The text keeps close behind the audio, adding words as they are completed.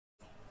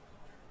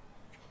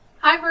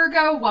Hi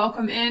Virgo,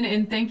 welcome in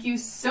and thank you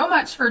so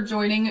much for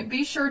joining.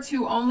 Be sure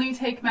to only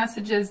take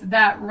messages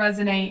that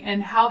resonate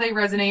and how they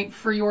resonate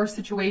for your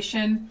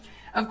situation.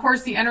 Of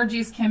course, the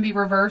energies can be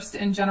reversed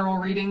in general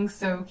readings,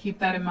 so keep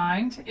that in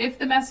mind. If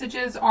the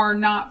messages are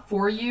not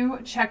for you,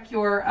 check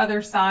your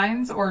other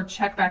signs or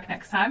check back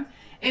next time.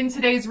 In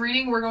today's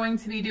reading, we're going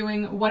to be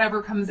doing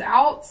whatever comes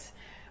out.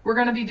 We're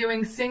going to be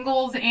doing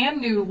singles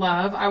and new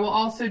love. I will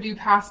also do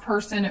past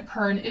person,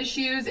 current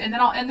issues, and then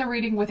I'll end the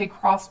reading with a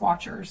cross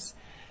watchers.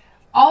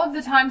 All of the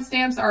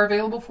timestamps are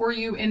available for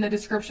you in the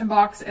description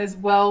box as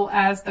well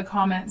as the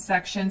comment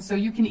section, so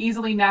you can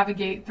easily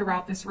navigate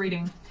throughout this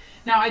reading.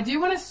 Now, I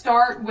do want to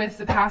start with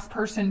the past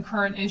person,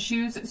 current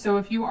issues. So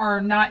if you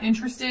are not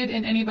interested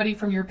in anybody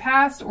from your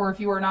past, or if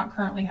you are not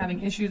currently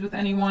having issues with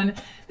anyone,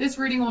 this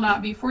reading will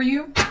not be for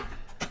you.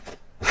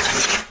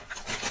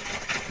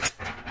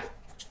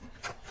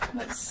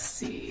 Let's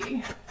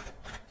see.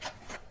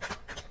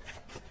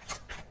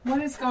 What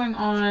is going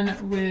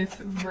on with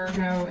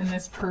Virgo and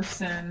this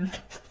person?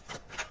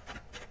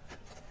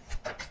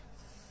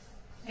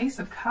 Ace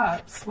of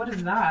Cups. What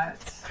is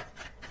that?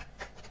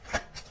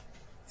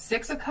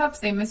 Six of Cups.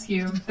 They miss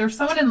you. There's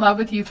someone in love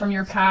with you from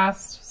your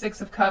past.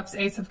 Six of Cups,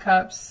 Ace of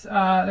Cups.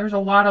 There's a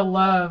lot of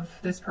love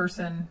this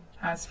person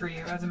has for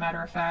you, as a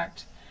matter of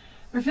fact.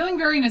 They're feeling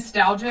very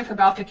nostalgic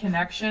about the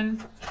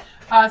connection.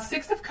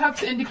 Six of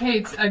Cups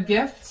indicates a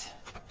gift.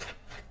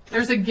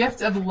 There's a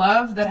gift of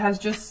love that has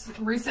just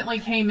recently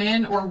came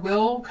in or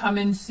will come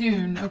in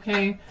soon,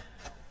 okay?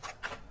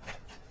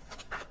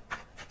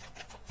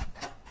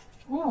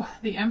 Ooh,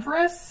 the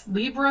Empress,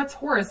 Libra,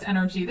 Taurus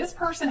energy. This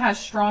person has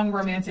strong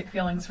romantic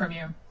feelings from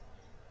you.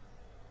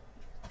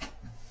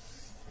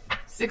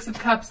 Six of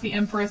Cups, the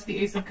Empress, the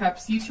Ace of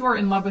Cups. You two are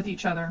in love with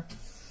each other.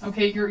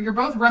 Okay, you're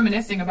both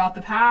reminiscing about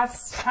the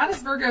past. How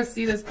does Virgo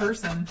see this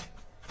person?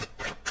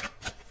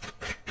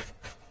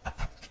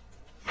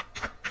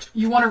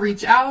 You want to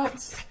reach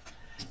out.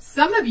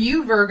 Some of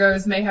you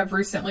Virgos may have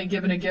recently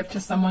given a gift to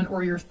someone,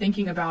 or you're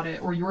thinking about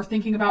it, or you're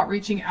thinking about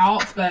reaching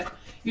out, but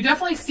you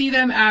definitely see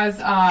them as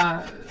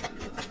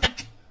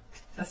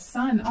the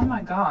Sun. Oh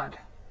my God.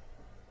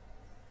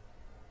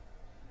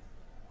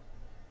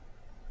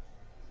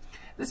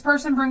 This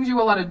person brings you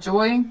a lot of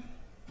joy.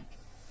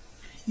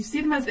 You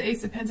see them as the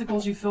Ace of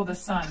Pentacles, you feel the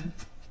Sun.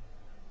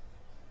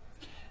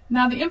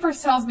 Now, the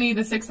Empress tells me,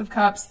 the Six of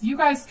Cups, you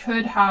guys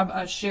could have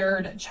a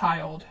shared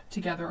child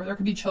together, or there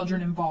could be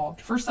children involved.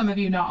 For some of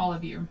you, not all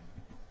of you.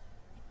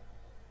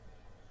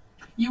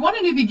 You want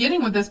a new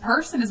beginning with this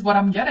person is what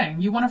I'm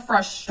getting. You want a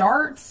fresh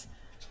start.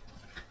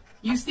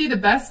 You see the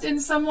best in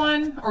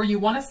someone, or you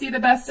want to see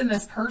the best in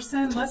this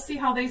person. Let's see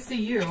how they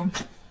see you.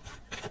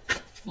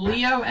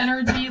 Leo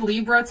energy,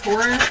 Libra,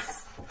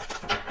 Taurus.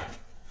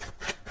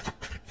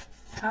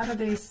 How do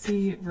they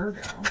see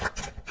Virgo?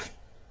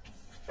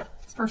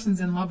 This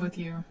person's in love with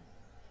you.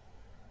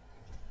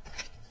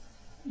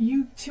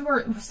 You two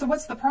are, so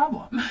what's the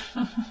problem?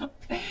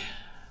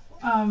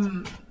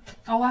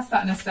 I'll ask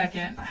that in a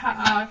second.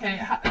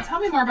 Okay, tell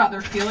me more about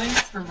their feelings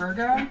for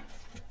Virgo.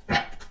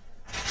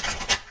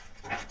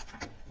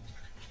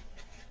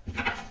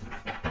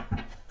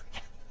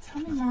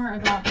 Tell me more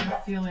about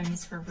their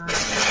feelings for Virgo.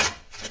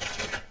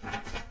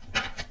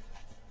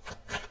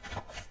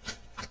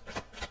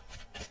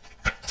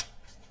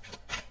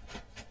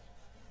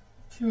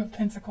 Two of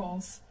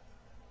Pentacles.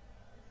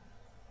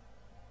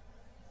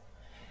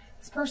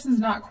 This person's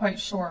not quite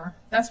sure.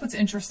 That's what's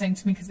interesting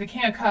to me, because the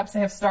King of Cups,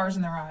 they have stars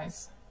in their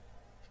eyes.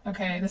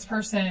 Okay, this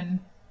person,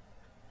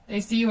 they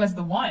see you as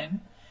the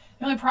one.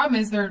 The only problem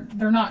is they're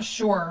not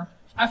sure.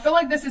 I feel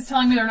like this is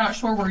telling me they're not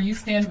sure where you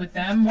stand with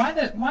them. Why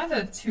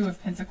the Two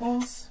of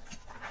Pentacles?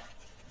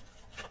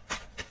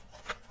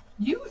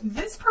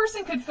 This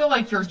person could feel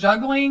like you're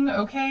juggling,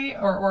 okay,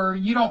 or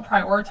you don't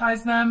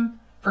prioritize them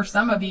for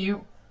some of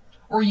you,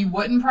 or you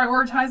wouldn't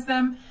prioritize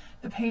them.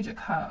 The Page of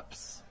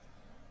Cups.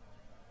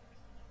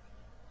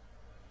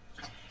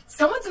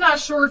 Someone's not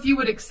sure if you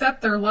would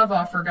accept their love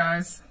offer,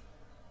 guys.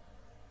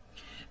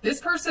 This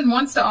person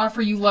wants to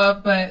offer you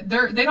love, but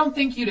they don't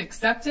think you'd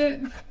accept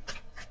it.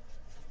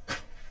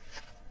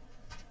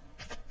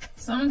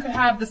 Someone could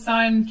have the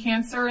sign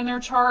Cancer in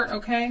their chart,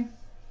 okay?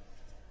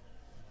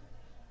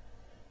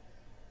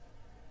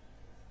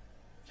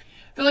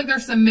 I feel like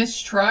there's some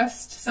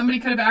mistrust. Somebody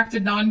could have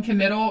acted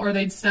non-committal, or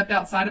they'd stepped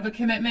outside of a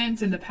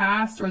commitment in the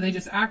past, or they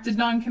just acted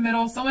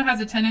non-committal. Someone has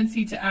a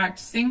tendency to act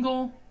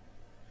single.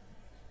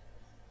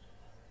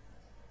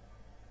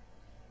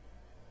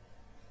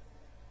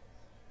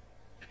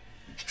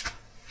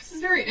 This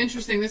is very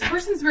interesting. This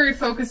person's very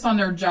focused on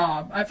their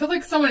job. I feel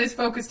like someone is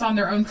focused on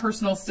their own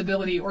personal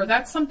stability, or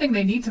that's something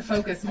they need to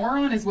focus more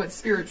on, is what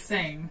Spirit's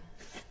saying.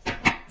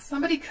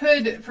 Somebody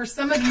could, for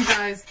some of you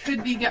guys,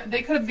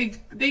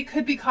 they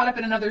could be caught up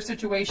in another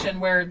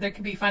situation where they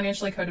could be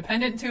financially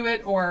codependent to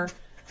it, or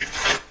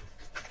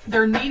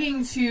they're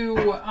needing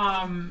to,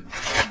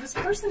 this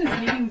person is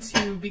needing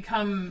to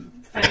become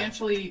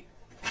financially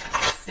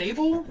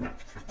stable,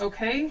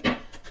 okay?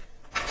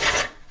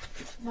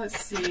 Let's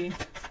see.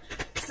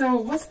 So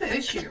what's the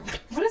issue?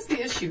 What is the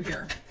issue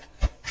here?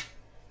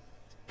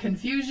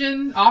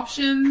 confusion,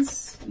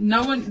 options.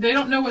 They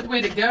don't know what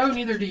way to go,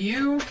 neither do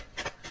you.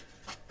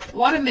 A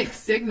lot of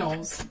mixed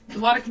signals, a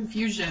lot of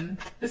confusion.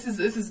 This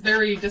is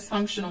very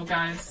dysfunctional,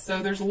 guys.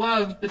 So there's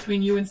love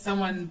between you and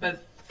someone,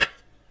 but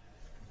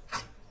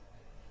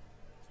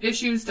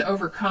issues to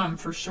overcome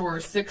for sure.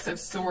 Six of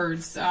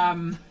Swords.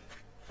 I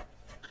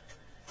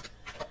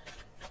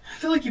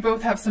feel like you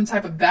both have some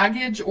type of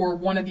baggage, or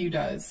one of you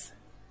does.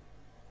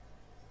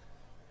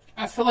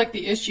 I feel like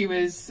the issue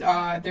is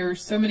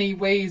there's so many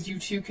ways you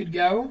two could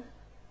go,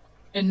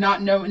 and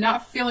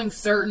not feeling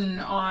certain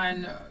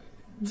on,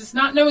 just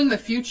not knowing the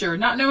future,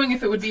 not knowing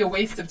if it would be a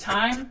waste of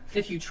time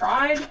if you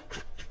tried.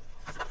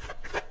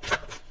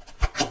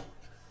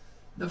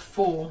 The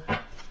Fool.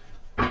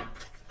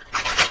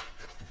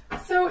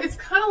 So it's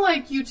kind of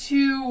like you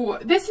two,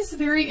 this is a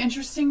very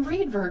interesting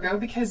read, Virgo,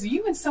 because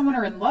you and someone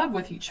are in love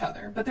with each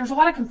other, but there's a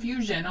lot of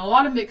confusion, a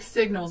lot of mixed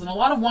signals, and a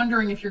lot of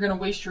wondering if you're going to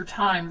waste your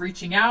time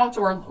reaching out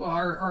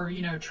or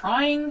you know,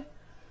 trying.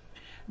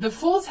 The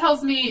Fool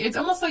tells me it's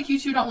almost like you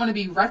two don't want to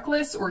be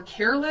reckless or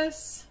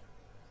careless.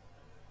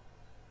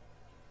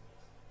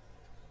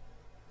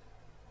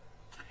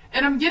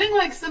 And I'm getting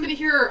like somebody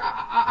here,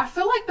 I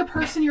feel like the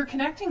person you're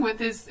connecting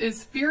with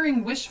is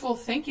fearing wishful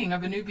thinking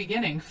of a new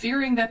beginning,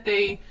 fearing that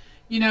they,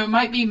 you know,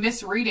 might be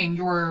misreading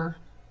your...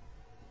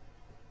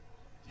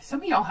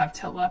 Some of y'all have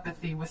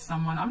telepathy with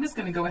someone. I'm just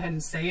going to go ahead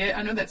and say it.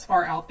 I know that's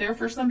far out there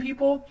for some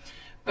people,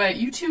 but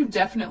you two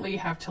definitely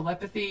have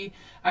telepathy.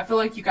 I feel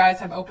like you guys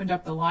have opened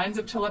up the lines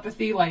of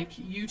telepathy, like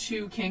you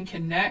two can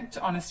connect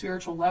on a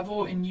spiritual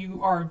level, and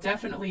you are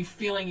definitely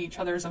feeling each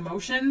other's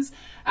emotions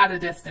at a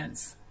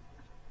distance.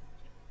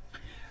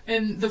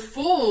 And the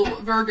Fool,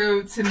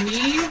 Virgo, to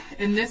me,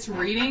 in this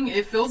reading,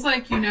 it feels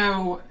like, you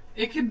know,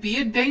 it could be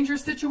a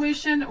dangerous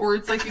situation, or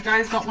it's like you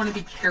guys don't want to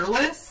be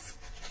careless.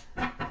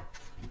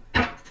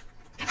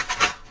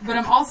 But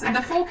I'm also,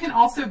 the Fool can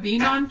also be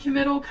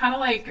non-committal, kind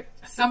of like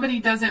somebody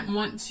doesn't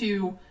want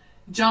to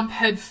jump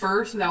head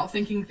first without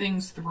thinking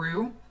things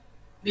through,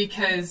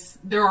 because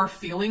there are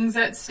feelings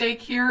at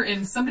stake here,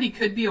 and somebody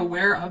could be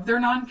aware of their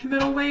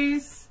non-committal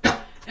ways.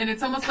 And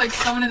it's almost like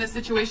someone in this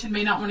situation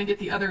may not want to get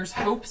the other's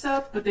hopes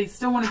up, but they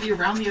still want to be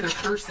around the other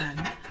person.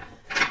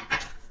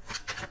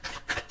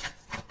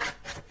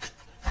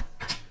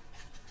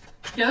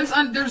 Yeah,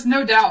 there's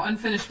no doubt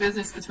unfinished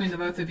business between the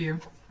both of you.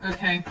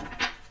 Okay,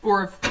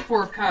 Four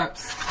of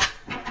Cups.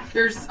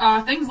 There's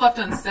things left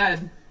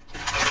unsaid.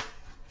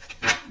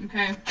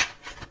 Okay,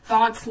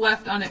 thoughts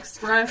left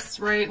unexpressed,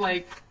 right?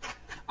 Like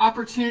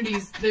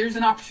opportunities. There's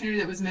an opportunity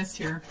that was missed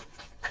here.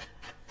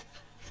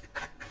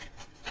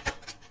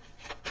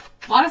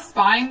 A lot of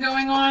spying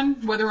going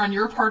on, whether on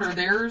your part or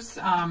theirs.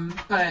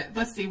 But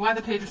let's see, why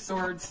the Page of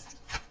Swords?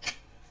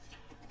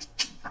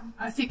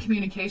 I see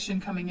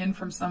communication coming in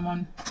from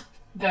someone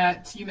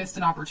that you missed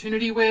an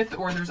opportunity with,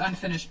 or there's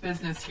unfinished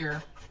business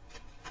here.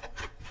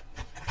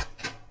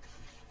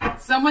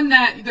 Someone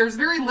that there's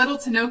very little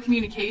to no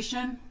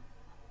communication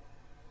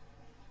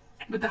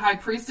with the High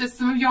Priestess.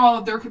 Some of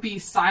y'all, there could be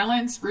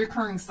silence,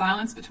 recurring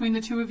silence between the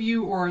two of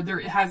you, or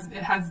it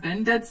has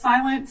been dead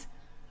silent.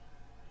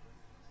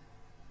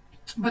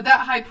 But that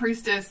High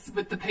Priestess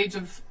with the Page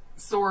of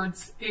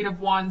Swords, Eight of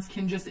Wands,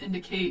 can just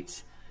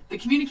indicate the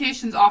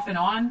communication's off and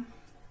on.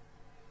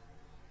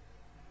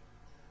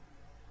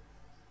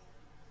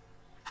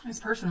 This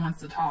person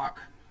wants to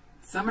talk.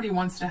 Somebody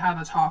wants to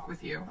have a talk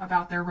with you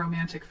about their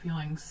romantic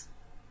feelings.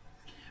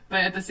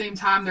 But at the same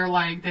time, they're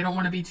like, they don't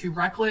want to be too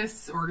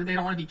reckless, or they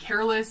don't want to be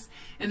careless.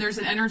 And there's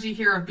an energy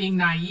here of being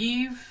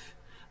naive.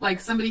 Like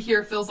somebody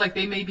here feels like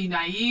they may be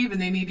naive and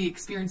they may be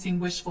experiencing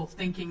wishful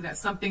thinking that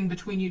something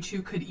between you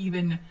two could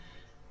even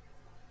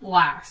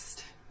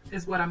last,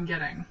 is what I'm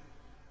getting.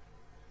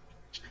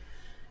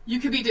 You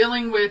could be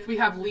dealing with, we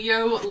have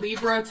Leo,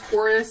 Libra,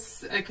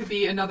 Taurus. It could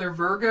be another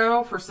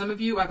Virgo. For some of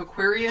you, I have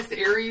Aquarius,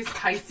 Aries,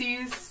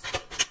 Pisces,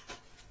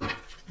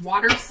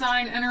 water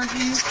sign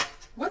energy.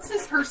 What's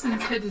this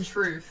person's hidden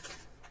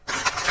truth?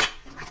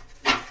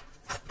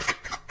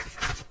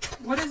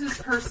 What is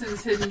this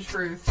person's hidden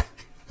truth?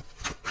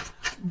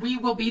 We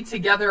will be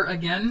together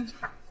again.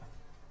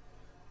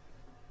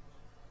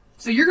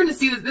 So you're going to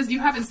see this. You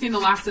haven't seen the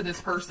last of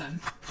this person.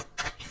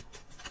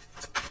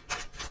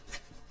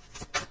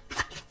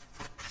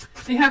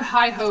 They have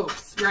high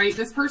hopes, right?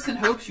 This person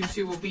hopes you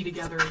two will be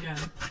together again.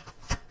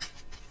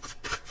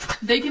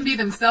 They can be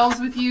themselves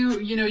with you.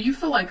 You know, you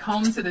feel like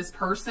home to this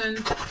person.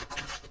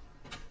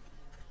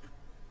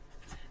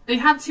 They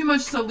have too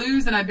much to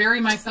lose, and I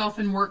bury myself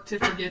in work to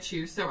forget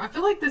you. So I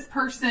feel like this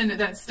person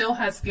that still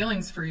has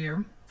feelings for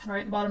you, right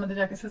at the bottom of the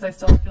deck, it says I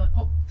still have feelings.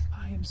 Oh,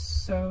 I am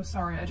so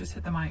sorry. I just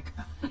hit the mic.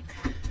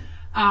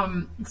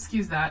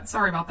 Excuse that.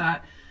 Sorry about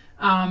that.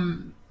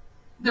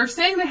 They're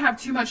saying they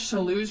have too much to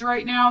lose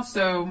right now.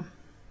 So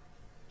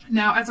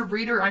now as a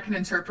reader, I can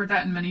interpret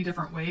that in many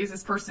different ways.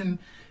 This person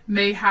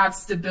may have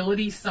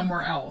stability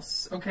somewhere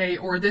else, okay?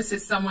 Or this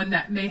is someone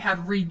that may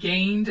have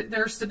regained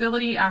their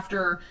stability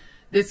after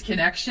this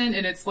connection.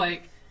 And it's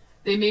like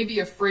they may be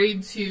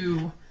afraid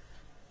to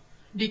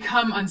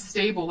become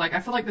unstable. Like, I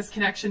feel like this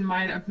connection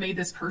might have made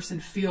this person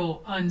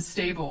feel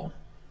unstable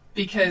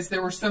because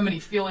there were so many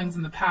feelings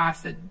in the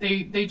past that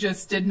they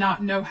just did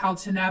not know how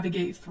to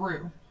navigate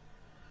through.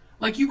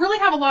 Like, you really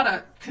have a lot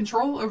of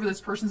control over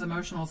this person's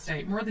emotional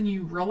state, more than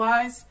you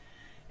realize.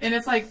 And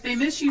it's like they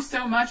miss you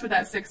so much with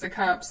that Six of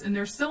Cups, and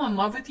they're still in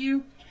love with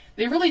you.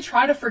 They really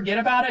try to forget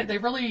about it. They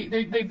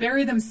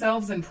bury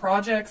themselves in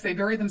projects. They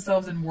bury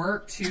themselves in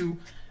work to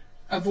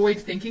avoid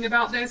thinking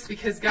about this,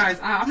 because guys,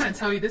 I'm going to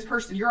tell you, this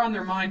person, you're on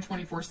their mind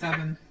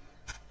 24/7.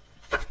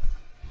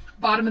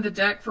 Bottom of the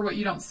deck for what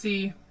you don't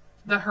see,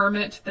 the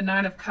Hermit, the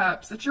Nine of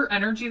Cups. That's your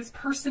energy. This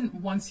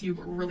person wants you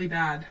really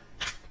bad.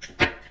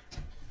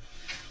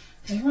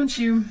 They want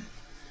you.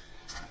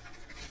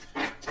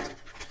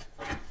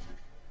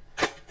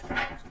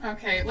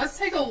 Okay, let's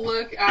take a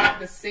look at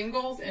the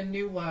singles and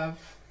new love.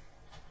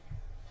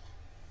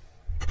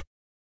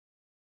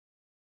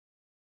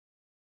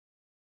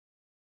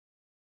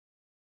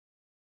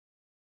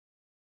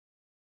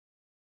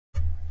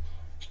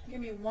 Give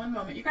me one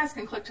moment. You guys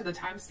can click to the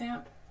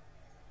timestamp.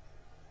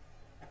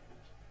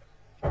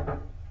 All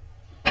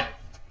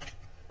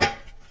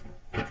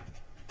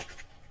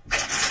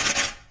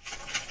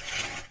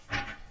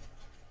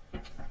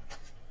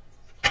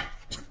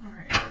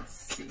right, let's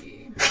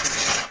see.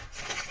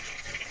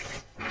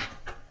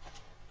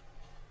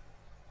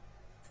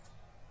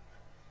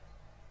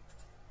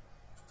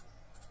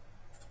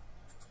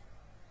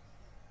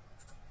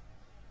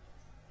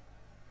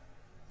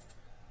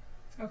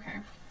 Okay.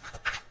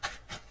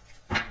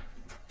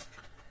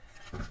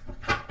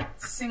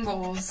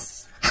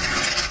 Singles.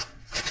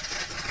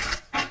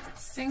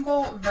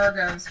 Single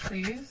Virgos,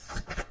 please.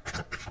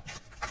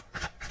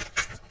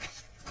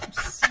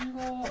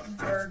 Single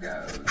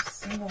Virgos.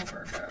 Single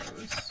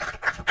Virgos.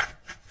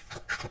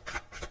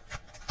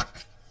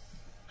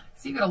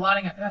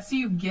 I see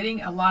you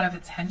getting a lot of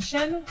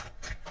attention.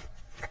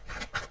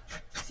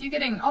 So you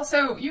getting,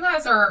 also, you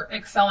guys are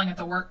excelling at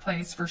the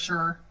workplace for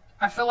sure.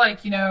 I feel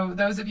like, you know,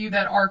 those of you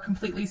that are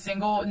completely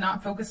single,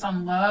 not focused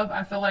on love,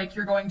 I feel like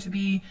you're going to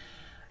be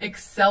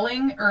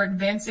excelling or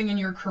advancing in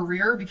your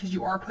career because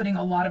you are putting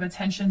a lot of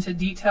attention to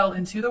detail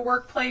into the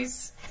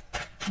workplace.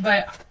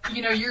 But,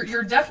 you know,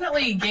 you're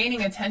definitely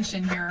gaining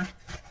attention here.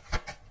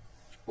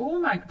 Oh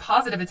my,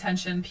 positive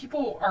attention.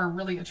 People are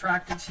really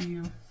attracted to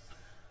you.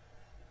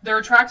 They're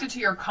attracted to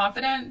your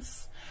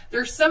confidence.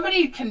 There's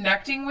somebody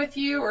connecting with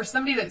you, or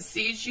somebody that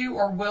sees you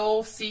or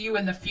will see you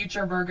in the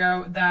future,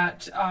 Virgo,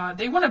 that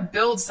they want to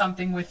build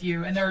something with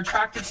you, and they're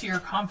attracted to your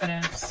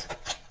confidence.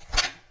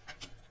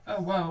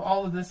 Oh, whoa,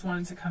 all of this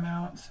wanted to come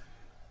out.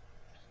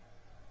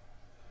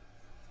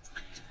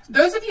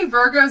 Those of you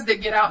Virgos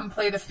that get out and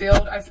play the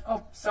field,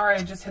 oh, sorry,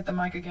 I just hit the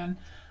mic again.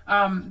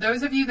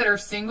 Those of you that are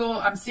single,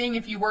 I'm seeing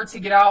if you were to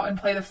get out and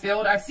play the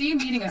field, I see you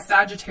meeting a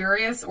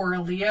Sagittarius or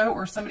a Leo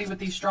or somebody with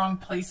these strong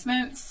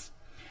placements.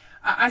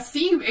 I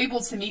see you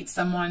able to meet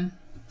someone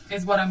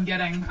is what I'm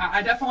getting.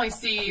 I definitely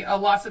see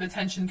lots of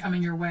attention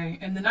coming your way.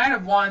 And the Knight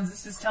of Wands,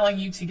 this is telling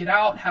you to get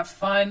out, have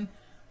fun,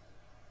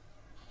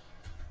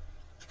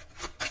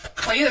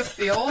 play the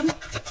field,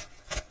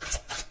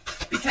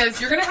 because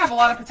you're going to have a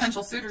lot of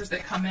potential suitors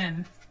that come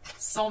in.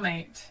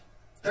 Soulmate.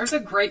 There's a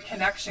great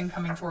connection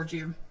coming towards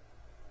you,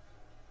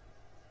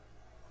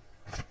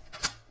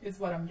 is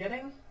what I'm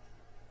getting.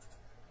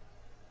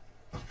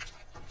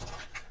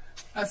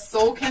 A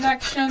soul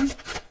connection.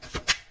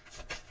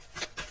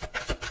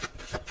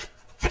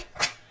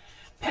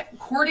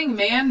 Courting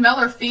man, male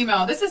or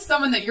female. This is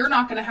someone that you're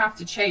not going to have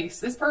to chase.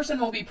 This person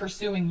will be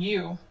pursuing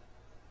you.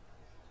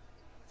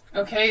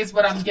 Okay, is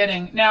what I'm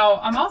getting. Now,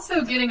 I'm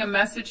also getting a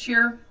message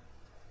here.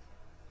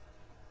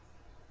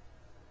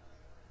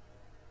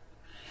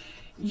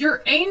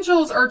 Your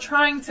angels are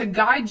trying to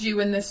guide you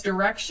in this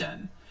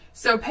direction.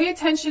 So pay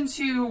attention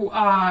to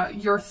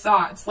your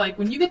thoughts. Like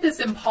when you get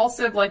this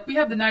impulsive, like we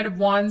have the Knight of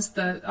Wands,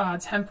 the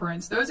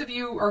Temperance. Those of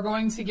you are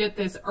going to get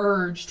this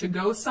urge to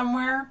go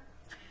somewhere.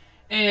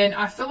 And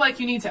I feel like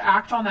you need to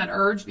act on that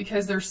urge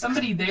because there's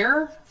somebody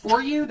there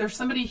for you. There's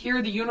somebody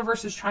here the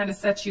universe is trying to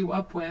set you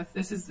up with.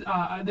 This is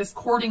this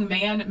courting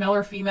man, male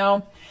or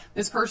female.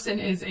 This person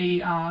is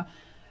a,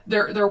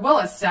 they're well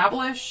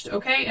established,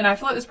 okay? And I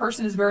feel like this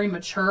person is very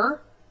mature.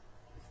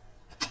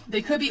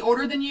 They could be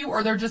older than you,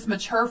 or they're just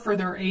mature for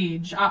their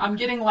age. I'm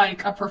getting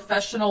like a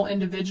professional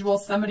individual,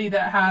 somebody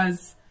that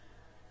has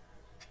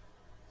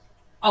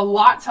a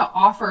lot to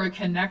offer a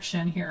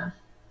connection here.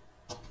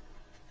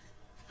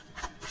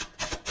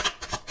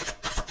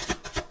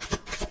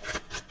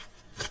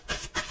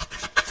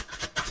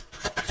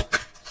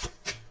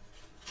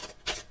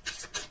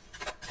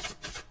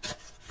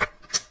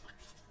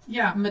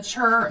 Yeah,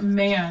 mature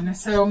man.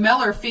 So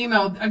male or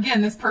female,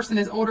 again, this person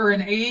is older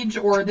in age,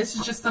 or this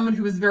is just someone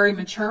who is very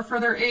mature for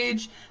their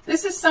age.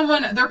 This is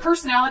someone, their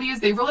personality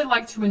is they really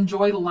like to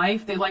enjoy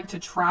life. They like to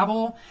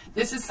travel.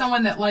 This is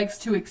someone that likes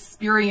to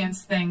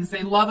experience things.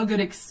 They love a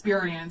good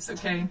experience,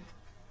 okay?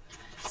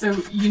 So,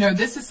 you know,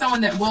 this is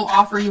someone that will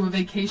offer you a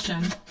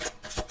vacation.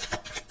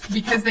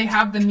 because they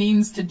have the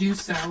means to do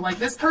so. Like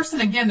this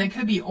person, again, they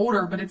could be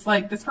older, but it's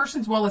like this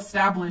person's well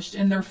established,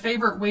 and their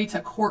favorite way to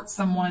court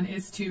someone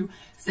is to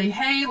say,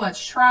 hey,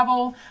 let's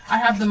travel. I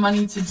have the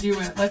money to do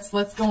it.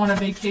 Let's go on a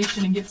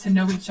vacation and get to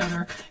know each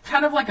other.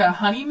 Kind of like a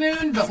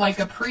honeymoon, but like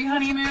a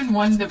pre-honeymoon,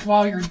 one that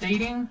while you're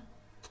dating.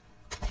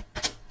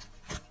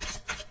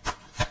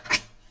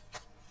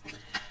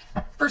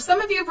 For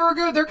some of you,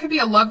 Virgo, there could be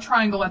a love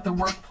triangle at the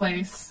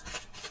workplace.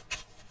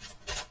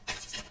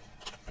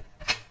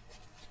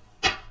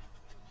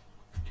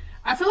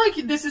 I feel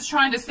like this is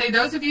trying to say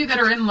those of you that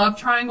are in love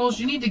triangles,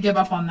 you need to give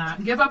up on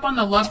that. Give up on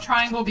the love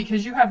triangle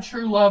because you have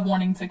true love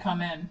wanting to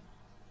come in.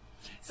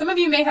 Some of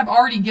you may have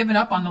already given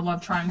up on the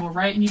love triangle,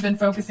 right? And you've been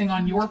focusing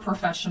on your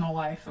professional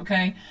life,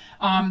 okay?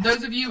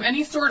 Those of you,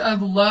 any sort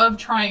of love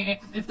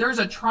triangle, if there's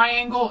a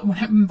triangle when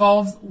it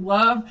involves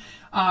love,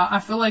 I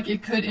feel like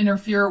it could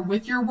interfere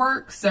with your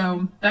work.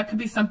 So that could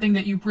be something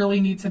that you really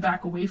need to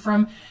back away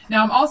from.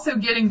 Now, I'm also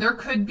getting there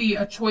could be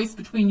a choice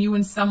between you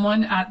and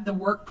someone at the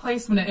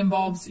workplace when it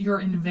involves your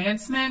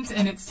advancement.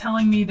 And it's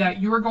telling me that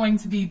you're going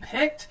to be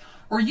picked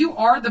or you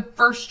are the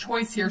first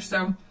choice here.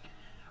 So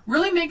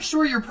really make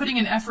sure you're putting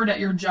an effort at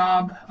your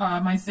job,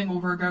 my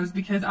single Virgos,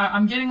 because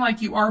I'm getting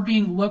like you are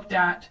being looked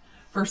at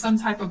for some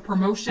type of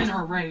promotion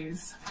or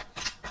raise.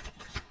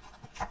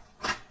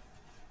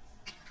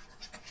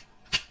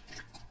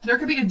 There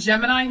could be a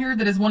Gemini here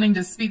that is wanting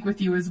to speak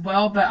with you as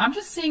well, but I'm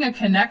just seeing a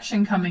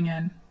connection coming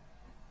in.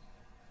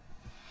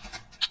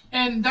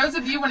 And those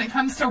of you, when it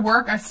comes to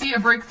work, I see a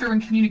breakthrough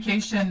in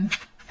communication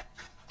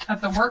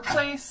at the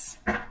workplace.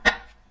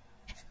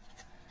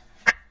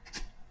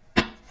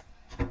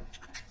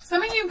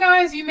 Some of you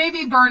guys, you may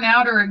be burnt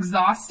out or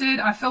exhausted.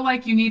 I feel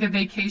like you need a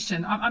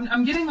vacation.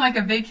 I'm getting like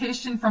a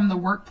vacation from the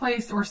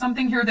workplace or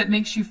something here that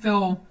makes you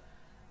feel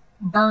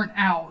burnt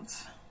out.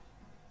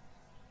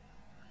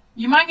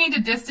 You might need to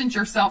distance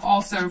yourself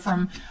also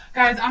from,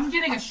 guys, I'm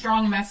getting a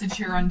strong message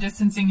here on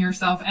distancing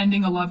yourself,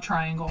 ending a love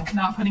triangle,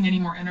 not putting any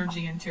more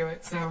energy into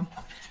it. So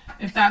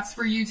if that's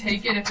for you,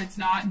 take it. If it's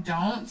not,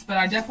 don't. But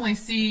I definitely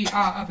see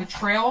a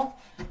betrayal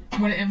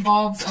when it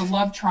involves a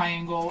love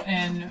triangle,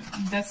 and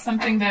that's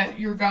something that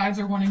your guides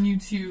are wanting you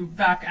to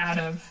back out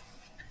of.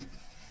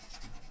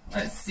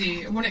 Let's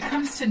see. When it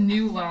comes to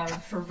new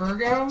love for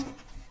Virgo,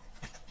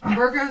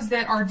 Virgos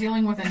that are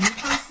dealing with a new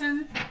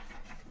person,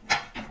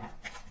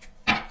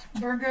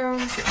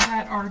 Virgos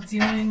that are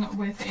dealing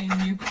with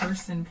a new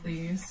person,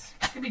 please.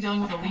 Could be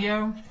dealing with a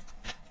Leo.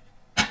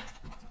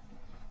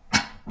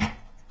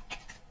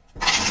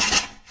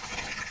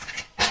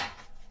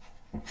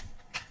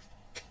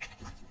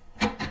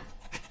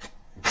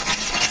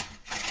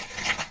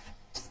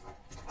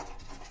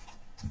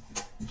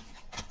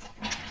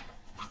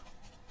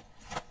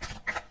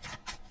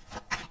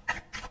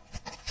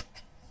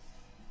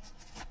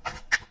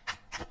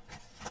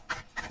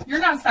 You're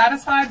not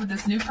satisfied with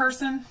this new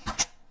person?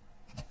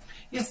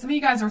 Yes, some of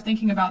you guys are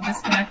thinking about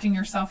disconnecting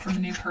yourself from a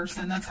new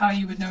person. That's how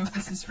you would know if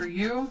this is for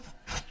you.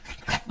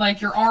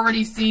 Like you're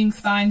already seeing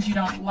signs you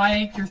don't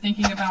like. You're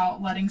thinking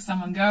about letting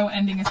someone go,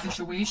 ending a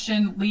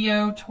situation.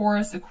 Leo,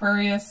 Taurus,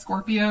 Aquarius,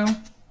 Scorpio.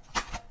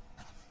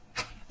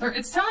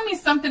 It's telling me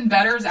something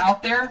better is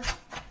out there.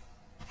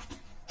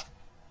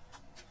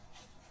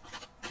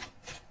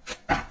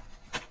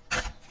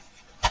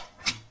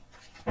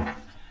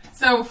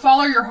 So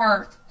follow your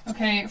heart.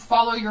 Okay,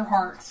 follow your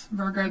heart,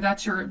 Virgo.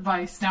 That's your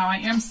advice. Now, I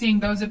am seeing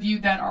those of you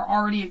that are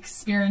already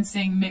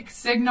experiencing mixed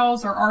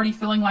signals or already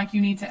feeling like you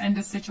need to end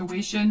a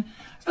situation.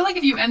 I feel like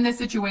if you end this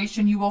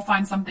situation, you will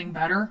find something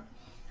better.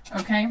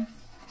 Okay?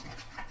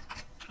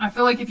 I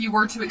feel like if you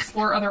were to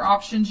explore other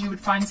options, you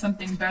would find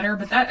something better.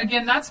 But that,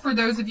 again, that's for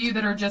those of you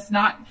that are just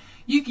not...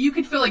 You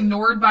could feel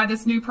ignored by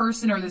this new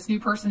person, or this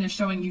new person is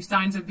showing you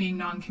signs of being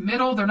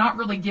non-committal. They're not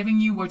really giving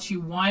you what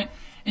you want.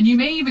 And you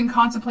may even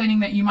contemplating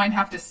that you might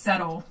have to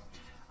settle.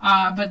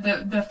 But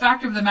the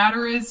fact of the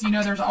matter is, you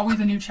know, there's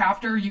always a new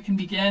chapter you can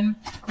begin.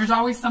 There's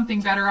always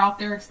something better out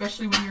there,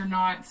 especially when you're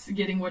not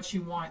getting what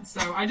you want.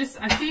 So I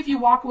see if you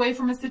walk away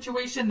from a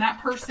situation,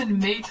 that person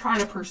may try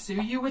to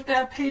pursue you with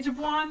that Page of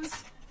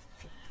Wands.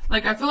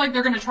 Like, I feel like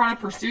they're going to try to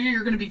pursue you.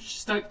 You're going to be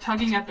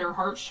tugging at their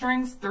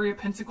heartstrings. Three of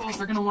Pentacles.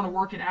 They're going to want to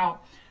work it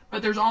out.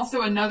 But there's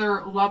also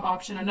another love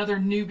option, another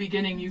new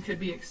beginning you could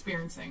be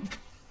experiencing,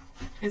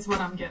 is what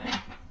I'm getting.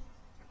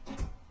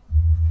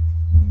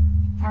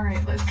 All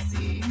right, let's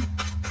see.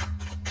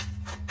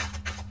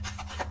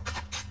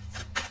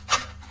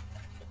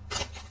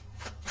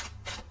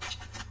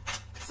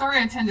 Sorry,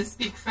 I tend to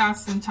speak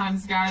fast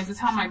sometimes, guys. It's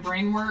how my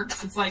brain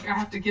works. It's like I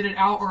have to get it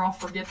out or I'll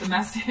forget the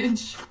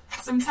message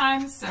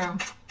sometimes. So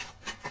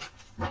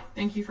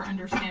thank you for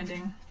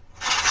understanding.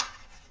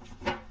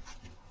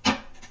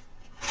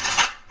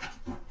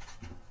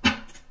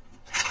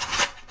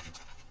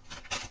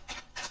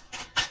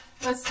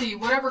 Let's see,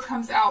 whatever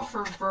comes out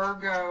for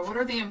Virgo. What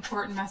are the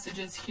important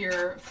messages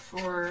here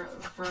for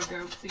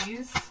Virgo,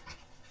 please?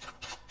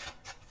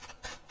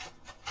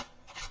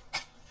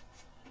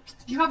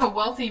 You have a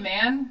wealthy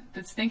man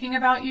that's thinking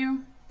about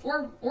you,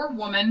 or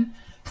woman,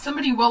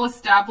 somebody well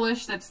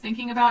established that's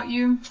thinking about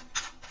you.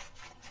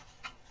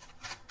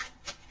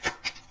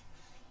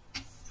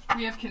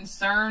 We have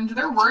concerned.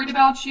 They're worried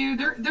about you.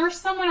 There's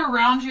someone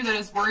around you that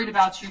is worried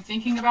about you,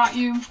 thinking about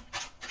you.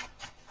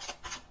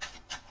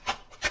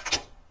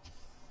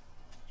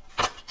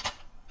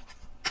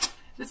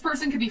 This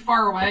person could be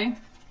far away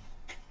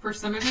for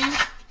some of you.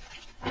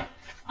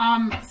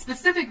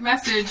 Specific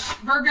message,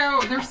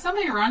 Virgo, there's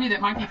somebody around you that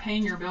might be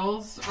paying your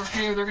bills,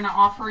 okay, or they're going to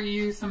offer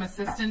you some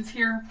assistance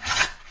here.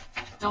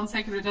 Don't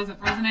take it if it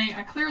doesn't resonate.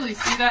 I clearly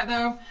see that,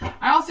 though.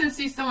 I also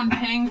see someone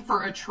paying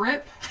for a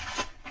trip.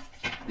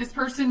 This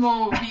person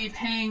will be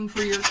paying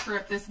for your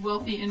trip, this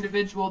wealthy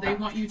individual. They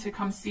want you to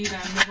come see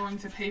them. They're going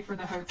to pay for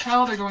the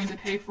hotel. They're going to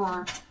pay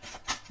for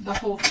the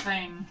whole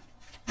thing.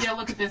 Yeah,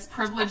 look at this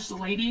privileged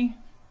lady.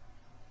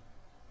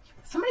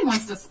 Somebody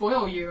wants to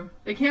spoil you.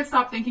 They can't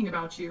stop thinking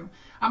about you.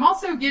 I'm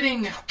also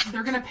getting,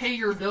 they're going to pay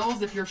your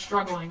bills if you're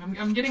struggling.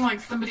 I'm getting like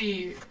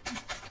somebody,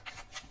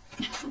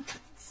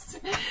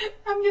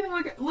 I'm getting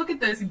like, look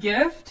at this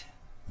gift.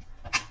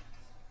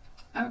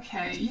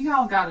 Okay, you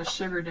all got a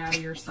sugar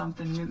daddy or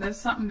something. There's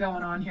something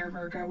going on here,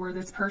 Virgo, where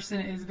this person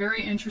is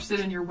very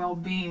interested in your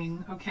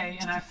well-being, okay?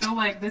 And I feel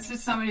like this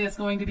is somebody that's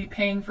going to be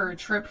paying for a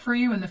trip for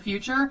you in the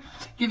future,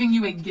 giving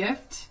you a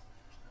gift.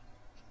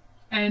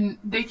 And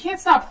they can't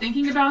stop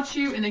thinking about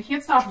you, and they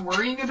can't stop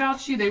worrying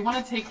about you. They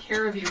want to take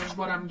care of you is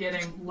what I'm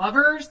getting.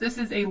 Lovers, this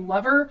is a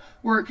lover,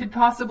 or it could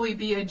possibly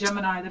be a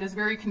Gemini that is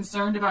very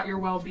concerned about your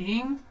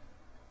well-being.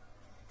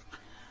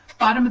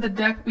 Bottom of the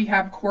deck, we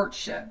have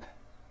courtship.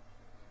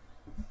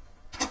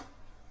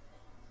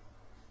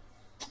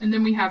 And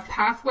then we have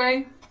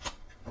pathway.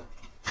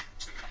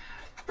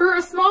 For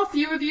a small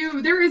few of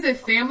you, there is a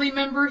family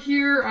member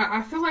here.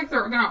 I feel like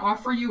they're going to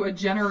offer you a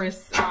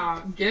generous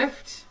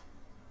gift.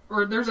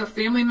 Or there's a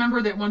family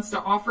member that wants to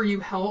offer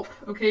you help.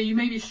 Okay, you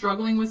may be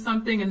struggling with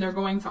something and they're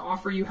going to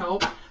offer you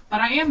help.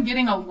 But I am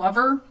getting a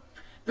lover.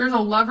 There's a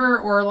lover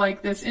or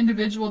like this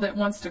individual that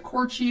wants to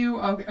court you.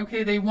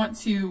 Okay, they want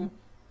to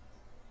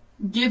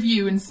give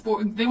you and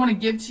they want to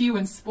give to you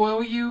and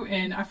spoil you.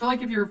 And I feel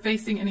like if you're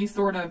facing any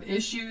sort of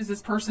issues,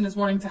 this person is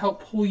wanting to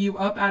help pull you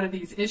up out of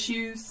these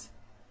issues.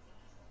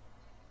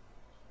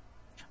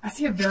 I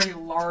see a very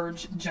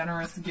large,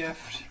 generous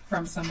gift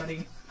from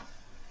somebody.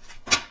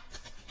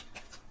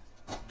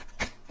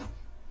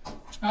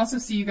 I also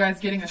see you guys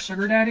getting a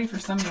sugar daddy for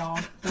some of y'all.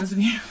 Those of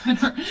you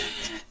that are...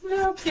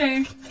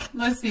 Okay.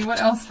 Let's see.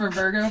 What else for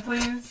Virgo,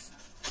 please?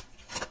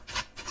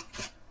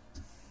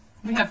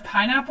 We have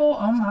pineapple.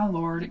 Oh, my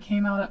Lord. It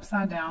came out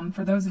upside down.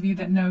 For those of you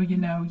that know, you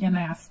know, you're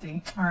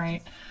nasty. All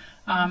right.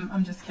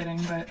 I'm just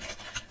kidding. But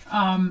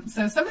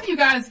so some of you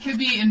guys could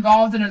be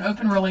involved in an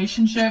open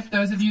relationship.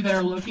 Those of you that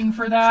are looking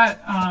for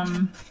that.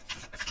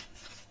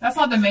 That's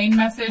not the main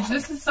message.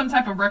 This is some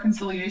type of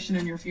reconciliation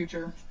in your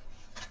future.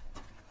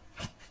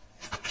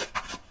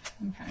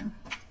 Okay.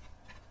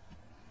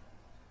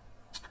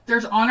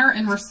 There's honor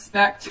and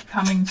respect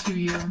coming to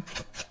you.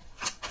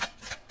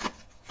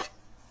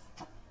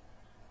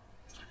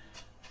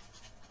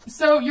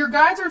 So your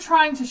guides are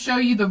trying to show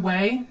you the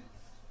way.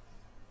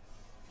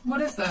 What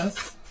is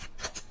this?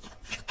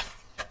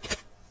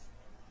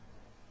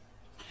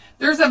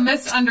 There's a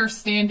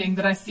misunderstanding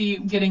that I see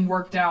getting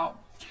worked out.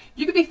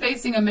 You could be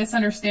facing a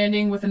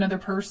misunderstanding with another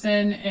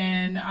person,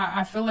 and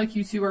I feel like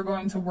you two are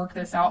going to work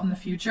this out in the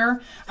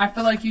future. I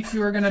feel like you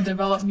two are going to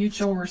develop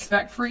mutual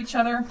respect for each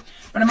other.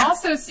 But I'm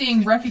also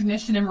seeing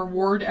recognition and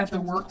reward at the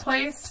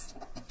workplace.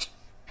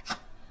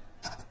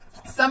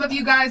 Some of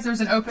you guys, there's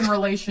an open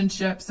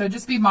relationship, so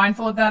just be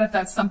mindful of that if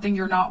that's something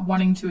you're not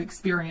wanting to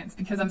experience,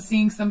 because I'm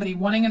seeing somebody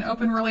wanting an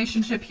open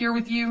relationship here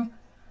with you.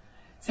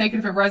 Take it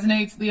if it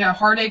resonates. Yeah,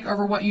 heartache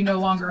over what you no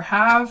longer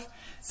have.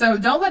 So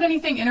don't let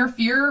anything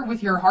interfere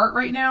with your heart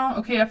right now.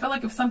 Okay, I feel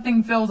like if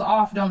something feels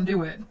off, don't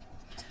do it.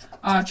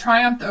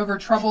 Triumphed over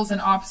troubles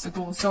and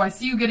obstacles. So I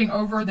see you getting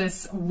over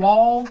this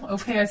wall.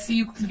 Okay, I see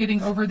you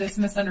getting over this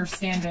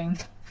misunderstanding.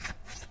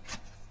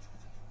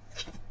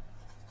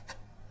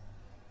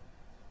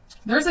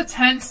 There's a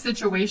tense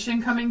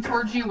situation coming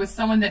towards you with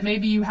someone that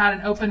maybe you had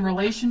an open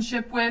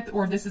relationship with,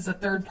 or this is a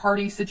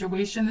third-party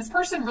situation. This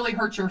person really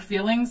hurt your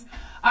feelings.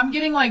 I'm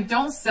getting like,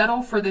 don't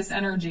settle for this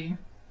energy.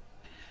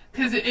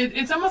 Because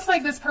it's almost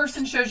like this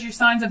person shows you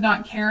signs of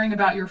not caring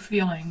about your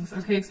feelings,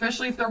 okay?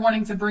 Especially if they're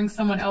wanting to bring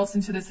someone else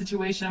into the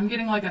situation. I'm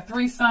getting like a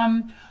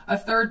threesome, a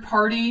third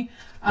party.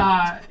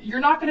 You're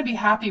not going to be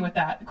happy with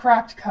that.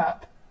 Cracked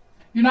cup.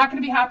 You're not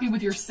going to be happy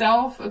with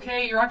yourself,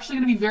 okay? You're actually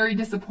going to be very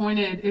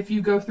disappointed if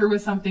you go through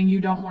with something you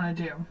don't want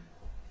to do.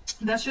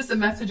 That's just a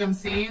message I'm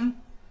seeing.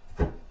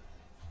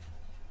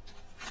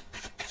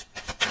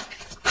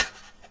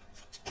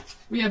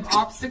 We have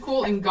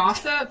obstacle and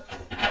gossip.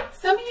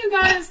 Some of you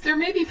guys, there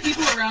may be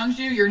people around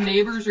you, your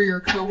neighbors or your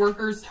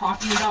coworkers,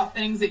 talking about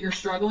things that you're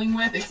struggling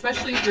with,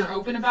 especially if you're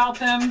open about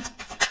them.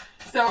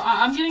 So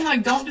I'm getting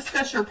like, don't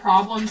discuss your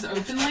problems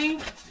openly.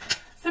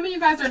 Some of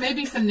you guys, there may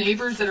be some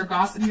neighbors that are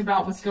gossiping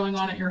about what's going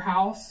on at your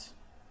house.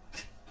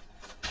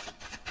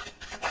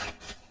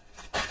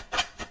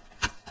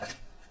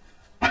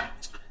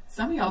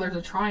 Some of y'all, there's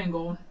a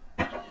triangle.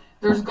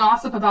 There's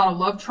gossip about a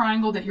love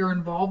triangle that you're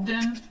involved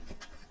in.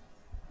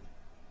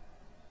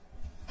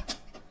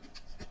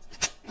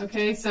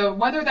 Okay, so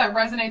whether that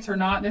resonates or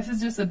not, this is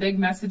just a big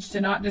message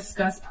to not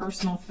discuss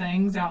personal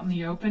things out in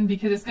the open,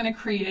 because it's going to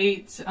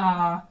create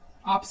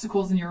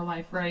obstacles in your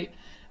life, right?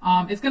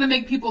 It's going to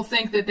make people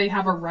think that they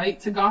have a right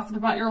to gossip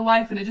about your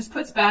life, and it just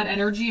puts bad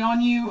energy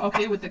on you,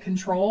 okay, with the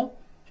control.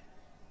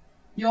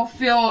 You'll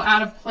feel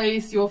out of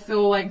place. You'll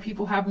feel like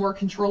people have more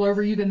control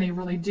over you than they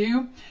really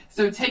do.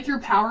 So take your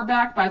power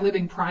back by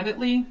living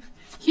privately.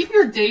 Keep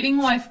your dating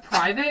life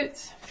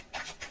private.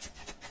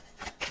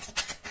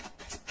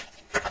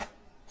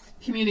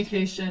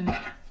 Communication.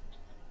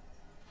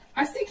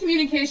 I see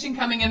communication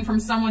coming in from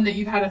someone that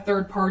you've had a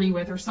third party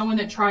with, or someone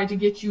that tried to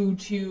get you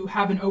to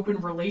have an open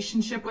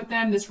relationship with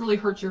them. This really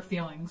hurts your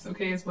feelings,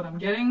 okay, is what I'm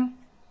getting.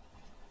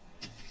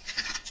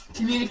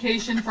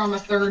 Communication from a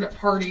third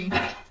party.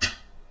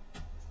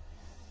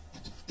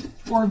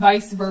 Or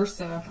vice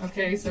versa,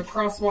 okay? So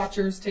cross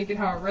watchers, take it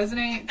how it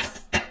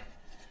resonates.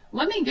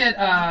 Let me get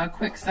a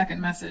quick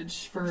second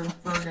message for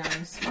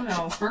Virgos. What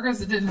else? Virgos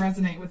that didn't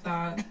resonate with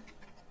that.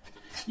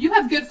 You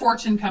have good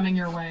fortune coming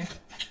your way.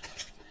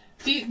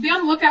 Be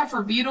on the lookout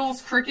for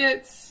beetles,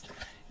 crickets.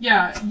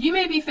 Yeah, you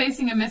may be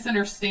facing a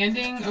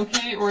misunderstanding,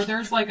 okay? Or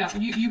there's like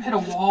you hit a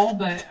wall,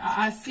 but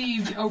I see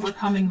you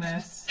overcoming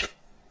this.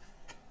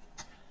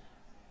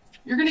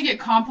 You're going to get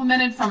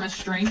complimented from a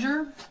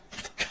stranger.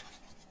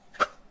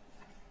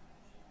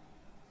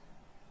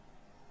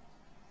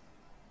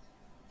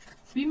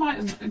 Be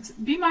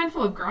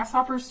mindful of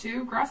grasshoppers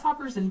too.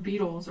 Grasshoppers and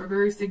beetles are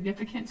very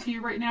significant to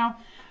you right now.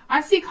 I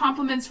see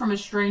compliments from a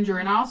stranger,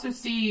 and I also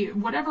see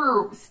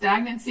whatever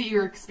stagnancy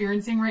you're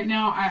experiencing right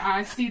now,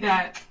 I see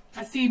that.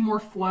 I see more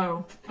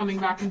flow coming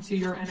back into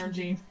your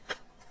energy.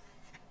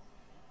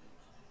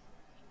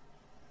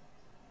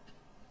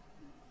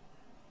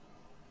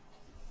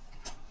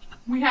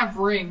 We have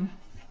ring.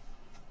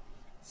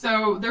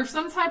 So there's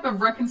some type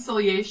of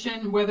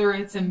reconciliation, whether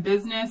it's in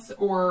business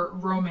or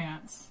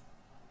romance.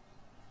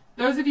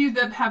 Those of you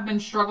that have been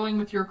struggling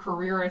with your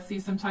career, I see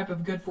some type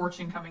of good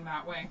fortune coming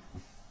that way.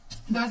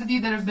 Those of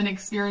you that have been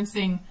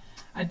experiencing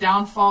a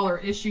downfall or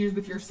issues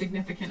with your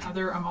significant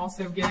other, I'm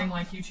also getting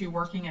like you two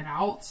working it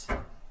out.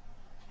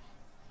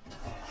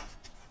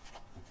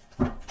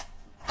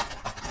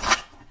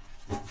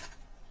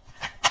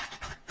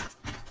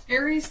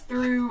 Aries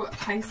through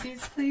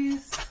Pisces,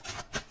 please.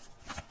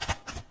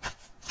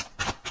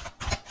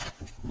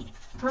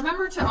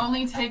 Remember to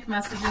only take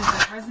messages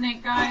that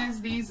resonate,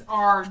 guys. These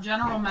are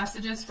general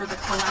messages for the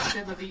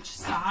collective of each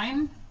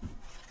sign.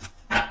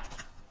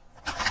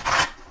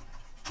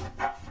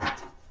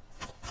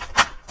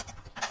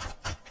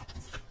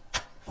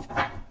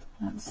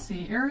 Let's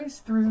see. Aries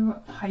through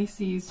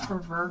Pisces for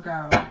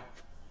Virgo.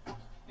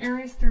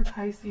 Aries through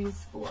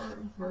Pisces for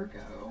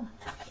Virgo.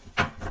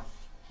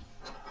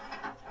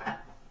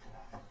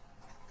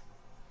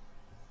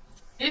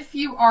 If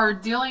you are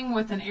dealing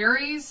with an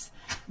Aries,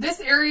 this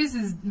Aries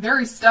is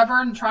very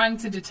stubborn, trying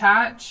to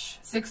detach.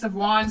 Six of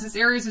Wands. This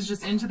Aries is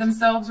just into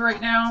themselves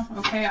right now.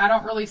 Okay, I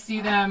don't really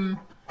see them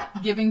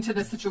giving to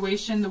the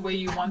situation the way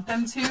you want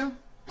them to.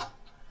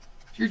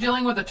 If you're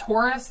dealing with a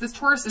Taurus, this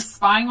Taurus is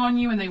spying on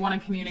you and they want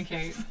to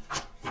communicate.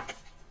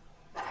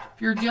 If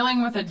you're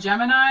dealing with a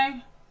Gemini,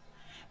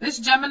 this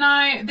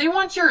Gemini, they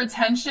want your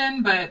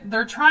attention, but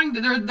they're trying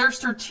to, they're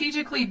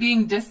strategically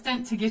being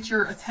distant to get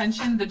your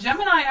attention. The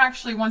Gemini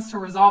actually wants to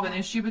resolve an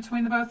issue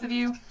between the both of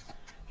you.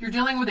 If you're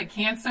dealing with a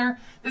Cancer,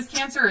 this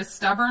Cancer is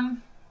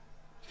stubborn,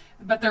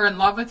 but they're in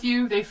love with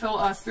you. They feel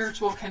a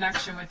spiritual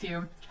connection with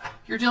you.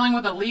 If you're dealing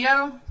with a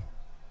Leo,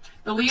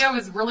 the Leo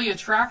is really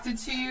attracted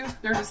to you.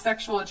 There's a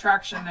sexual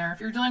attraction there.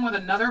 If you're dealing with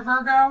another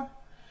Virgo,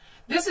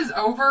 this is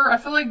over. I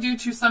feel like due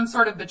to some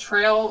sort of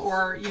betrayal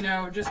or, you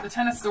know, just the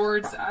Ten of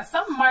Swords,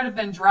 something might have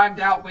been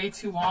dragged out way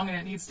too long and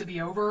it needs to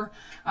be over.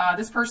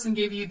 This person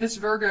gave you, this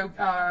Virgo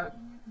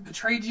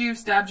betrayed you,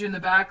 stabbed you in the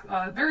back.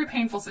 Very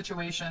painful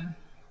situation.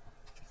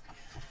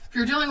 If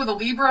you're dealing with a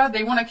Libra,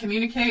 they want to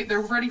communicate. They're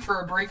ready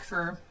for a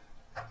breakthrough.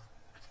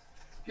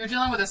 If you're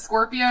dealing with a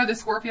Scorpio, the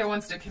Scorpio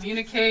wants to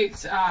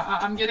communicate.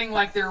 I'm getting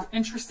like they're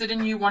interested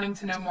in you, wanting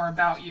to know more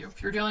about you.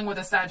 If you're dealing with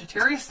a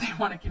Sagittarius, they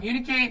want to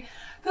communicate.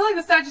 I feel like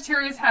the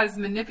Sagittarius has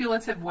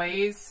manipulative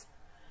ways.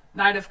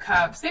 Knight of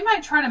Cups. They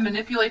might try to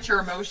manipulate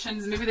your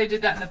emotions. Maybe they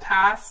did that in the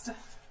past.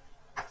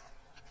 If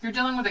you're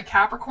dealing with a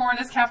Capricorn,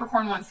 this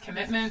Capricorn wants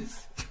commitment.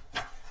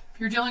 If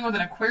you're dealing with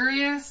an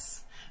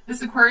Aquarius,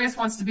 this Aquarius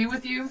wants to be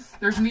with you.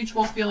 There's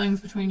mutual feelings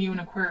between you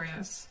and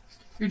Aquarius.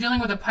 If you're dealing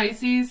with a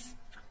Pisces,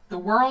 the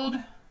World,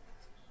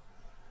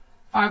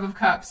 Five of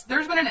Cups.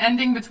 There's been an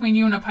ending between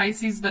you and a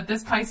Pisces, but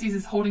this Pisces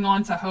is holding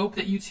on to hope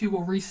that you two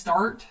will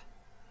restart.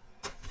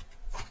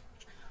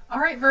 All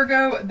right,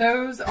 Virgo,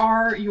 those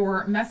are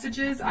your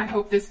messages. I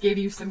hope this gave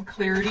you some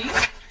clarity.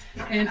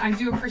 And I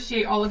do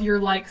appreciate all of your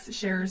likes,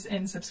 shares,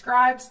 and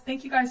subscribes.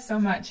 Thank you guys so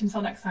much.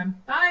 Until next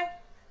time. Bye.